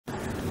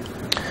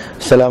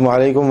السلام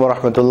علیکم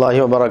ورحمۃ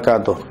اللہ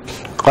وبرکاتہ.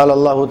 قال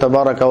اللہ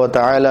تبارک و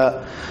تعالی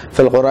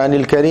فی القرآن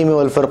الکریم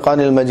والفرقان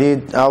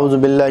المجید اعوذ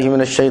باللہ من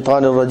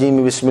الشیطان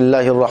الرجیم بسم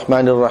اللہ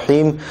الرحمن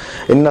الرحیم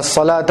ان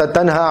الصلاة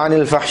تنہی عن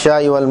الفحشاء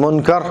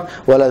والمنکر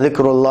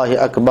ولذکر اللہ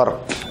اکبر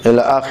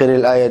الى آخر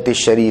الآیت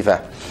الشریفہ.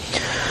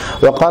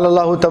 وقال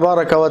اللہ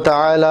تبارک و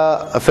تعالی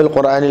فی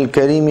القرآن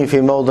الکریم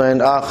فی موضع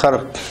آخر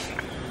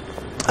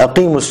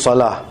اقیموا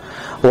الصلاة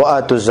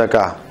وآتوا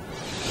الزکاة.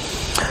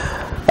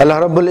 اللہ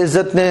رب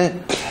العزت نے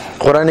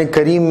قرآن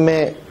کریم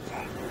میں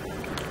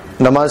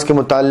نماز کے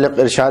متعلق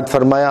ارشاد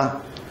فرمایا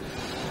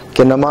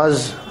کہ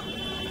نماز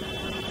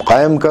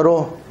قائم کرو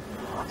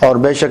اور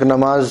بے شک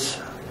نماز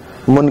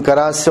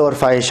منکرات سے اور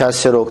فاحشات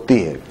سے روکتی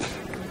ہے.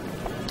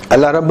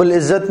 اللہ رب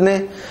العزت نے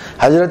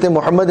حضرت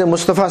محمد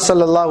مصطفیٰ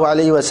صلی اللہ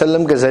علیہ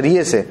وسلم کے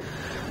ذریعے سے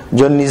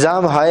جو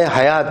نظام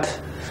حیات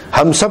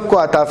ہم سب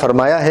کو عطا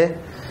فرمایا ہے،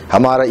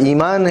 ہمارا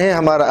ایمان ہے،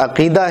 ہمارا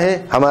عقیدہ ہے،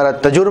 ہمارا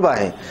تجربہ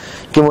ہے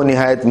کہ وہ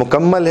نہایت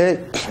مکمل ہے،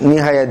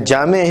 نہایت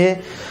جامع ہے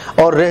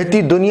اور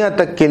رہتی دنیا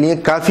تک کے لیے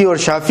کافی اور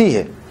شافی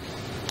ہے.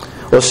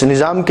 اس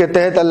نظام کے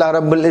تحت اللہ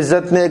رب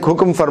العزت نے ایک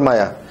حکم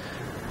فرمایا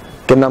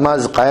کہ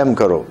نماز قائم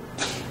کرو،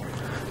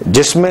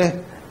 جس میں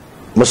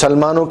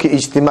مسلمانوں کی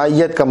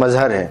اجتماعیت کا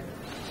مظہر ہے.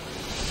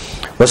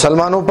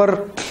 مسلمانوں پر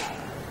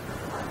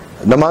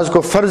نماز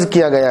کو فرض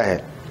کیا گیا ہے.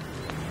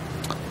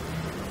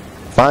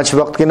 5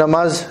 وقت کی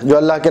نماز جو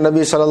اللہ کے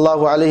نبی صلی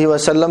اللہ علیہ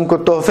وسلم کو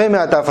تحفے میں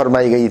عطا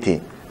فرمائی گئی تھی،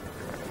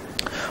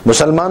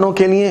 مسلمانوں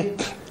کے لیے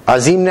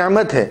عظیم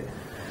نعمت ہے.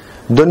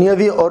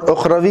 دنیاوی اور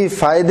اخروی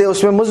فائدے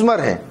اس میں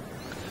مضمر ہیں.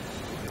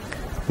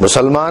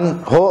 مسلمان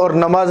ہو اور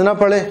نماز نہ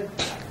پڑھے،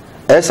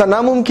 ایسا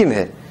ناممکن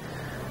ہے.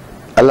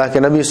 اللہ کے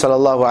نبی صلی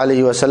اللہ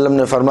علیہ وسلم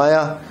نے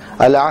فرمایا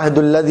العہد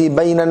الذی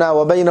بیننا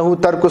وبینہ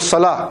ترک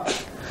الصلاۃ،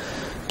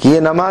 کہ یہ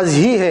نماز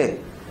ہی ہے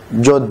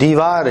جو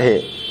دیوار ہے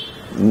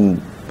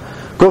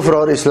کفر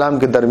اور اسلام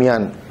کے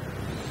درمیان،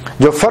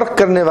 جو فرق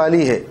کرنے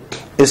والی ہے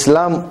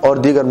اسلام اور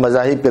دیگر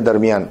مذاہب کے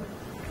درمیان.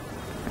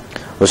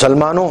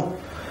 مسلمانوں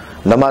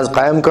نماز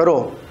قائم کرو،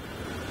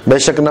 بے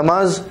شک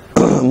نماز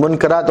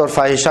منکرات اور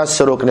فاحشات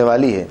سے روکنے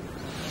والی ہے.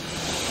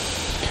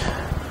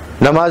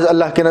 نماز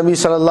اللہ کے نبی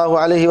صلی اللہ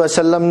علیہ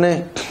وسلم نے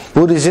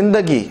پوری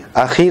زندگی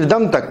آخر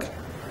دم تک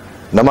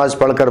نماز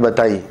پڑھ کر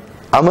بتائی،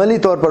 عملی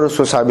طور پر اس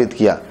کو ثابت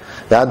کیا.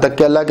 یہاں تک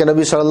کہ اللہ کے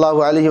نبی صلی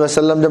اللہ علیہ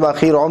وسلم جب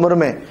آخر عمر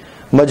میں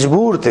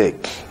مجبور تھے،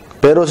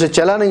 پیروں سے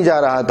چلا نہیں جا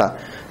رہا تھا،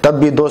 تب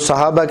بھی 2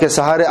 صحابہ کے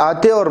سہارے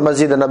آتے اور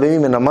مسجد نبوی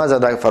میں نماز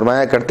ادا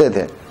فرمایا کرتے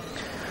تھے.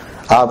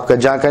 آپ کا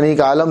جاکنی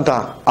کا عالم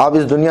تھا، آپ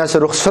اس دنیا سے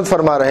رخصت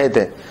فرما رہے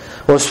تھے.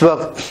 اس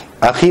وقت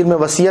آخر میں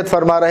وصیت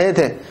فرما رہے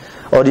تھے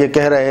اور یہ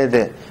کہہ رہے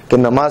تھے کہ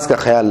نماز کا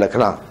خیال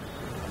رکھنا.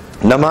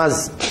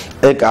 نماز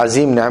ایک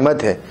عظیم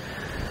نعمت ہے.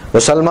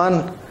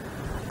 مسلمان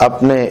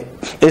اپنے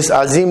اس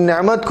عظیم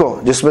نعمت کو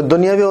جس میں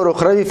دنیاوی اور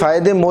اخروی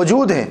فائدے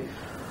موجود ہیں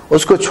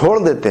اس کو چھوڑ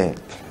دیتے ہیں.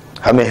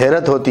 ہمیں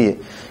حیرت ہوتی ہے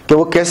کہ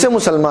وہ کیسے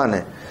مسلمان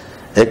ہیں.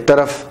 ایک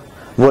طرف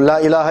وہ لا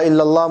الہ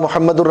الا اللہ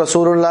محمد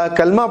الرسول اللہ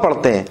کلمہ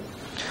پڑھتے ہیں،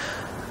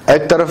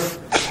 ایک طرف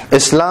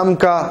اسلام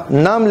کا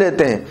نام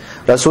لیتے ہیں،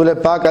 رسول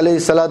پاک علیہ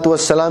الصلاۃ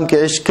والسلام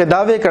کے عشق کے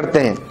دعوے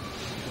کرتے ہیں،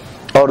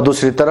 اور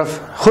دوسری طرف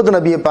خود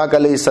نبی پاک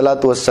علیہ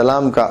الصلاۃ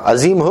والسلام کا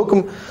عظیم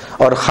حکم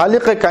اور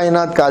خالق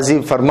کائنات کا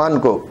عظیم فرمان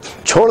کو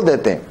چھوڑ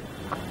دیتے ہیں.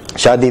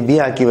 شادی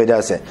بیاہ کی وجہ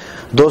سے،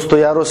 دوست و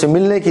یاروں سے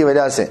ملنے کی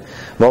وجہ سے،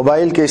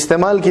 موبائل کے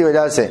استعمال کی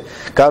وجہ سے،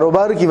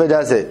 کاروبار کی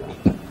وجہ سے،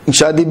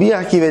 شادی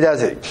بیاہ کی وجہ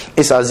سے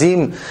اس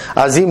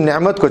عظیم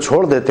نعمت کو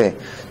چھوڑ دیتے ہیں،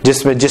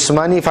 جس میں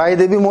جسمانی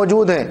فائدے بھی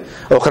موجود ہیں،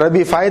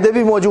 اخروی فائدے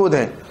بھی موجود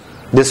ہیں،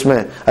 جس میں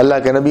اللہ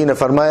کے نبی نے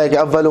فرمایا کہ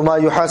اول ما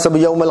یحاسب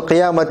یوم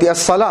القیامت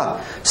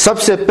الصلاۃ، سب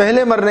سے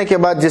پہلے مرنے کے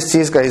بعد جس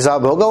چیز کا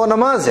حساب ہوگا وہ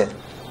نماز ہے.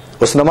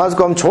 اس نماز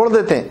کو ہم چھوڑ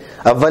دیتے ہیں.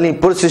 اولی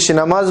پرسش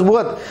نماز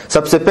بوت،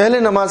 سب سے پہلے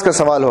نماز کا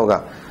سوال ہوگا.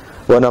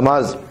 وہ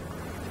نماز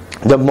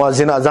جب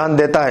مؤذن اذان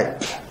دیتا ہے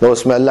تو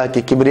اس میں اللہ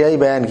کی کبریائی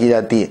بیان کی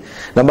جاتی ہے.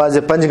 نماز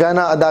 5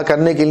 گانا ادا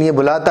کرنے کے لیے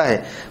بلاتا ہے،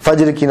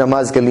 فجر کی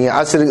نماز کے لیے،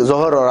 عصر،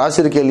 ظہر اور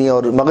عصر کے لیے،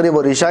 اور مغرب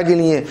اور عشاء کے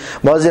لیے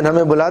مؤذن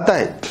ہمیں بلاتا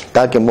ہے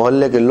تاکہ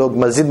محلے کے لوگ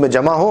مسجد میں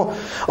جمع ہوں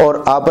اور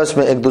آپس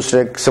میں ایک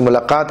دوسرے سے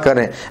ملاقات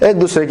کریں،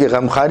 ایک دوسرے کی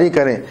غمخواری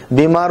کریں،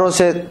 بیماروں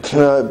سے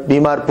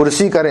بیمار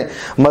پرسی کریں،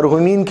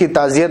 مرحومین کی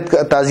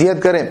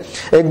تعزیت کریں،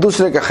 ایک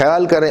دوسرے کا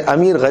خیال کریں،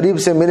 امیر غریب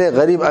سے ملے،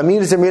 غریب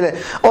امیر سے ملے،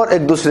 اور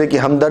ایک دوسرے کی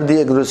ہمدردی،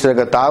 ایک دوسرے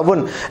کا تعاون،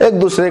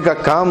 ایک دوسرے کا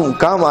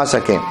کام آ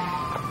سکیں.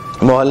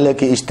 محلے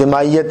کی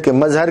اجتماعیت کے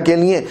مظہر کے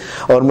لیے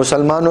اور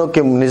مسلمانوں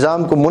کے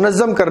نظام کو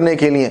منظم کرنے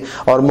کے لیے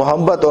اور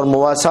محبت اور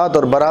مواسات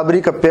اور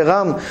برابری کا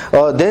پیغام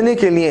دینے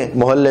کے لیے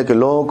محلے کے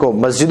لوگوں کو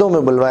مسجدوں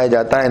میں بلوایا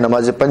جاتا ہے،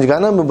 نماز 5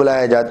 گانا میں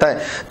بلایا جاتا ہے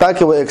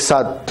تاکہ وہ ایک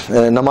ساتھ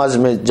نماز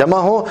میں جمع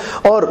ہو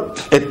اور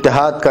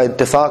اتحاد کا،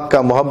 اتفاق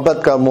کا،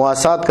 محبت کا،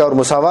 مواسات کا اور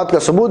مساوات کا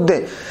ثبوت دیں.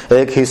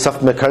 ایک ہی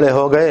صف میں کھڑے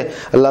ہو گئے.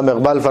 علامہ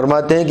اقبال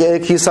فرماتے ہیں کہ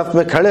ایک ہی صف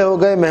میں کھڑے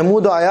ہو گئے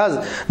محمود و ایاز،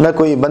 نہ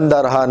کوئی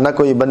بندہ رہا نہ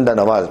کوئی بندہ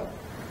نواز.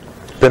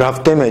 پھر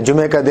ہفتے میں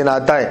جمعے کا دن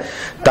آتا ہے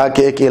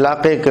تاکہ ایک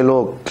علاقے کے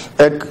لوگ،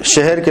 ایک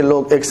شہر کے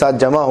لوگ ایک ساتھ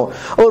جمع ہو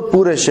اور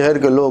پورے شہر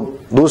کے لوگ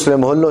دوسرے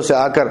محلوں سے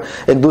آ کر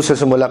ایک دوسرے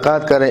سے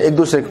ملاقات کریں، ایک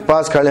دوسرے کے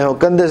پاس کھڑے ہوں،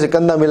 کندھے سے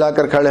کندھا ملا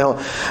کر کھڑے ہوں،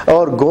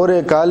 اور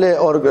گورے کالے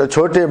اور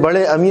چھوٹے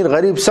بڑے امیر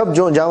غریب سب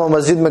جو جامع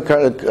مسجد میں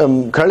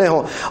کھڑے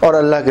ہوں اور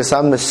اللہ کے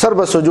سامنے سر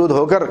بسجود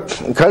ہو کر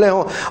کھڑے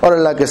ہوں اور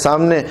اللہ کے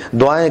سامنے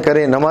دعائیں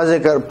کریں، نمازیں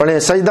پڑھیں،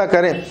 سجدہ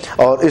کریں،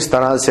 اور اس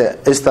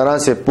طرح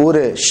سے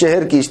پورے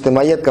شہر کی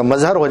اجتماعیت کا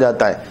مظہر ہو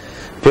جاتا ہے۔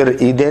 پھر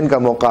عیدین کا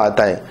موقع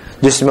آتا ہے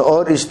جس میں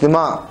اور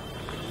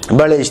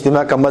بڑے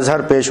اجتماع کا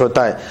مظہر پیش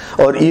ہوتا ہے،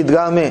 اور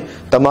عیدگاہ میں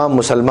تمام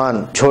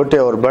مسلمان چھوٹے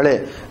اور بڑے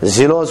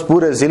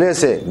پورے ضلع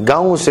سے،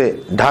 گاؤں سے،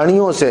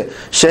 ڈھانیوں سے،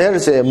 شہر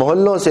سے،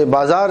 محلوں سے،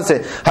 بازار سے،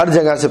 ہر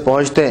جگہ سے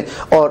پہنچتے ہیں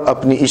اور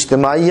اپنی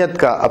اجتماعیت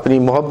کا، اپنی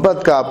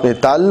محبت کا، اپنے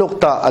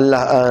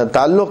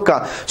تعلق کا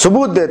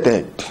ثبوت دیتے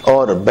ہیں،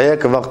 اور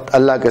بیک وقت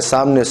اللہ کے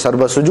سامنے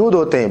سر سجود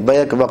ہوتے ہیں،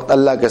 بیک وقت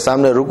اللہ کے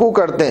سامنے رکوع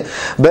کرتے ہیں،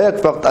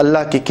 بیک وقت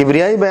اللہ کی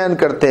کبریائی بیان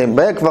کرتے ہیں،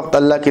 بیک وقت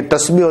اللہ کی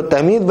تسبیح و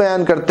تحمید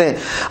بیان کرتے ہیں،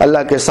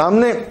 اللہ کے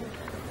سامنے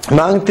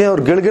مانگتے ہیں اور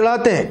گڑ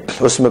گڑاتے ہیں،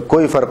 اس میں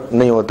کوئی فرق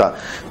نہیں ہوتا۔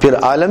 پھر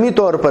عالمی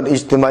طور پر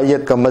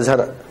اجتماعیت کا مظہر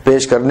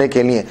پیش کرنے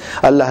کے لیے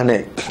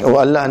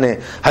اللہ نے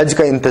حج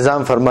کا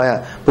انتظام فرمایا۔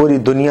 پوری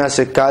دنیا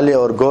سے کالے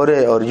اور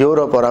گورے اور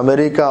یورپ اور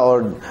امریکہ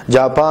اور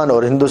جاپان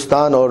اور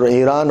ہندوستان اور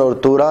ایران اور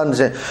توران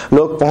سے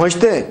لوگ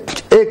پہنچتے ہیں،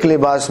 ایک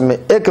لباس میں،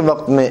 ایک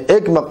وقت میں،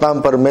 ایک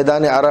مقام پر،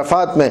 میدان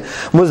عرفات میں،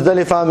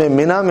 مزدلفہ میں،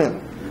 مینا میں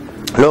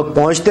لوگ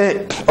پہنچتے ہیں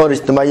اور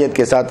اجتماعیت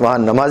کے ساتھ وہاں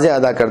نمازیں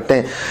ادا کرتے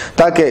ہیں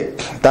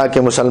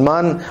تاکہ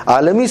مسلمان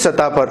عالمی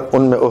سطح پر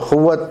ان میں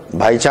اخوت،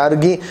 بھائی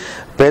چارگی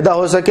پیدا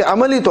ہو سکے،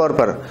 عملی طور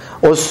پر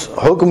اس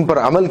حکم پر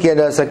عمل کیا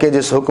جا سکے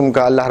جس حکم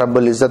کا اللہ رب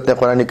العزت نے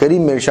قرآن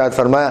کریم میں ارشاد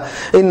فرمایا،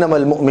 انما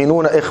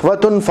المؤمنون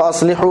اخوۃ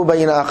فاصلحوا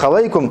بین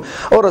اخویکم،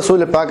 اور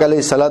رسول پاک علیہ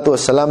الصلوۃ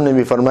والسلام نے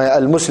بھی فرمایا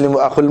المسلم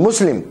اخو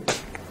المسلم۔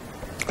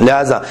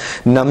 لہذا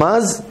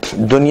نماز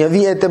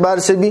دنیاوی اعتبار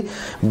سے بھی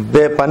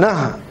بے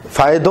پناہ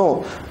فائدوں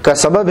کا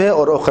سبب ہے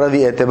اور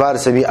اخروی اعتبار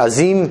سے بھی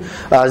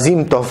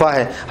عظیم تحفہ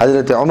ہے۔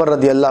 حضرت عمر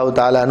رضی اللہ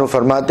تعالیٰ عنہ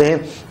فرماتے ہیں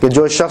کہ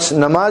جو شخص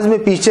نماز میں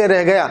پیچھے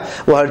رہ گیا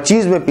وہ ہر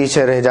چیز میں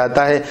پیچھے رہ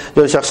جاتا ہے،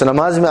 جو شخص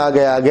نماز میں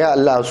آگے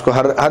اللہ اس کو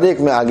ہر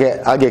ایک میں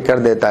آگے کر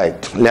دیتا ہے۔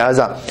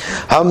 لہذا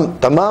ہم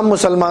تمام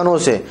مسلمانوں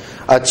سے،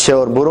 اچھے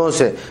اور بروں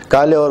سے،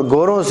 کالے اور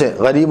گوروں سے،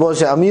 غریبوں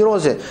سے، امیروں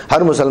سے،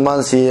 ہر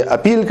مسلمان سے یہ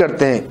اپیل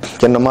کرتے ہیں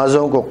کہ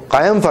نمازوں کو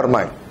قائم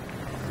فرمائیں۔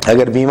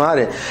 اگر بیمار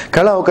ہے،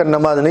 کھڑا ہو کر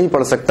نماز نہیں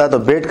پڑھ سکتا تو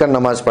بیٹھ کر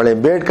نماز پڑھے،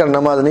 بیٹھ کر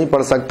نماز نہیں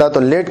پڑھ سکتا تو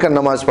لیٹ کر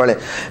نماز پڑھے،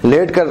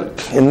 لیٹ کر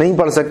نہیں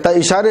پڑھ سکتا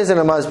اشارے سے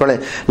نماز پڑھے،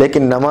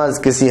 لیکن نماز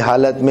کسی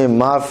حالت میں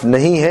معاف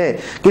نہیں ہے،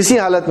 کسی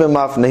حالت میں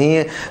معاف نہیں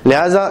ہے۔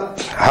 لہذا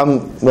ہم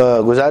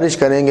گزارش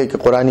کریں گے کہ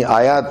قرآنی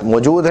آیات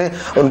موجود ہیں،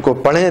 ان کو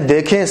پڑھیں،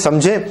 دیکھیں،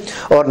 سمجھیں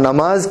اور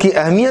نماز کی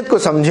اہمیت کو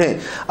سمجھیں۔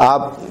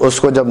 آپ اس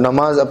کو جب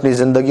نماز اپنی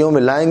زندگیوں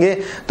میں لائیں گے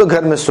تو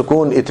گھر میں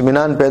سکون،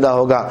 اطمینان پیدا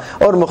ہوگا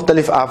اور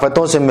مختلف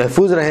آفتوں سے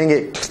محفوظ رہیں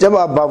گے۔ جب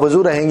آپ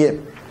باوضو رہیں گے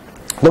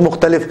تو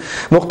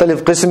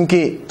مختلف قسم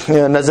کی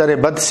نظر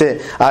بد سے،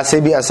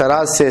 آسیبی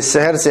اثرات سے،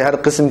 سحر سے، ہر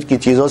قسم کی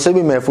چیزوں سے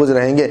بھی محفوظ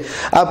رہیں گے۔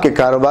 آپ کے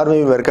کاروبار میں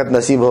بھی برکت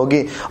نصیب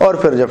ہوگی، اور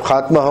پھر جب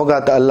خاتمہ ہوگا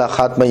تو اللہ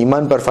خاتمہ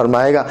ایمان پر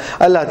فرمائے گا۔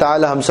 اللہ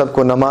تعالی ہم سب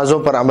کو نمازوں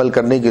پر عمل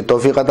کرنے کی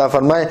توفیق عطا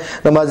فرمائے،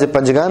 نماز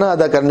پنجگانہ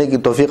ادا کرنے کی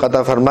توفیق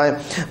عطا فرمائے،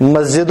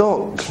 مسجدوں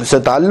سے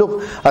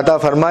تعلق عطا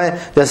فرمائے،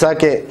 جیسا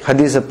کہ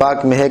حدیث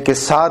پاک میں ہے کہ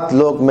 7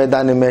 لوگ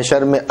میدان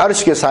محشر میں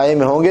عرش کے سائے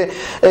میں ہوں گے۔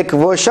 ایک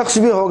وہ شخص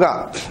بھی ہوگا،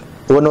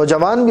 وہ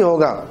نوجوان بھی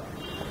ہوگا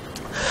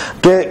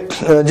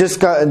کہ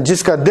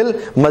جس کا دل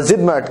مسجد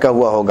میں اٹکا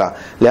ہوا ہوگا۔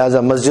 لہذا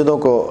مسجدوں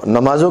کو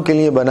نمازوں کے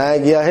لیے بنایا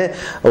گیا ہے،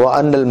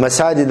 وَأَنَّ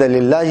الْمَسَاجِدَ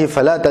لِلَّهِ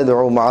فَلَا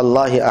تَدْعُوا مَعَ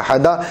اللَّهِ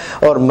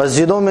أَحَدًا، اور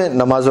مسجدوں میں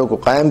نمازوں کو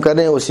قائم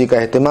کریں، اسی کا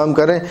اہتمام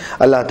کریں۔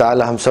 اللہ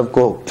تعالی ہم سب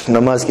کو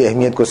نماز کی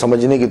اہمیت کو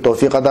سمجھنے کی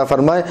توفیق عطا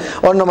فرمائے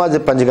اور نماز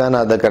پنجگانہ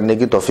ادا کرنے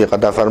کی توفیق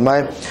عطا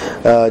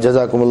فرمائے۔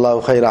 جزاکم اللہ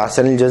خیر،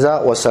 احسن الجزاء،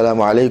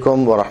 والسلام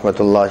علیکم ورحمۃ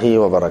اللہ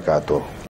وبرکاتہ۔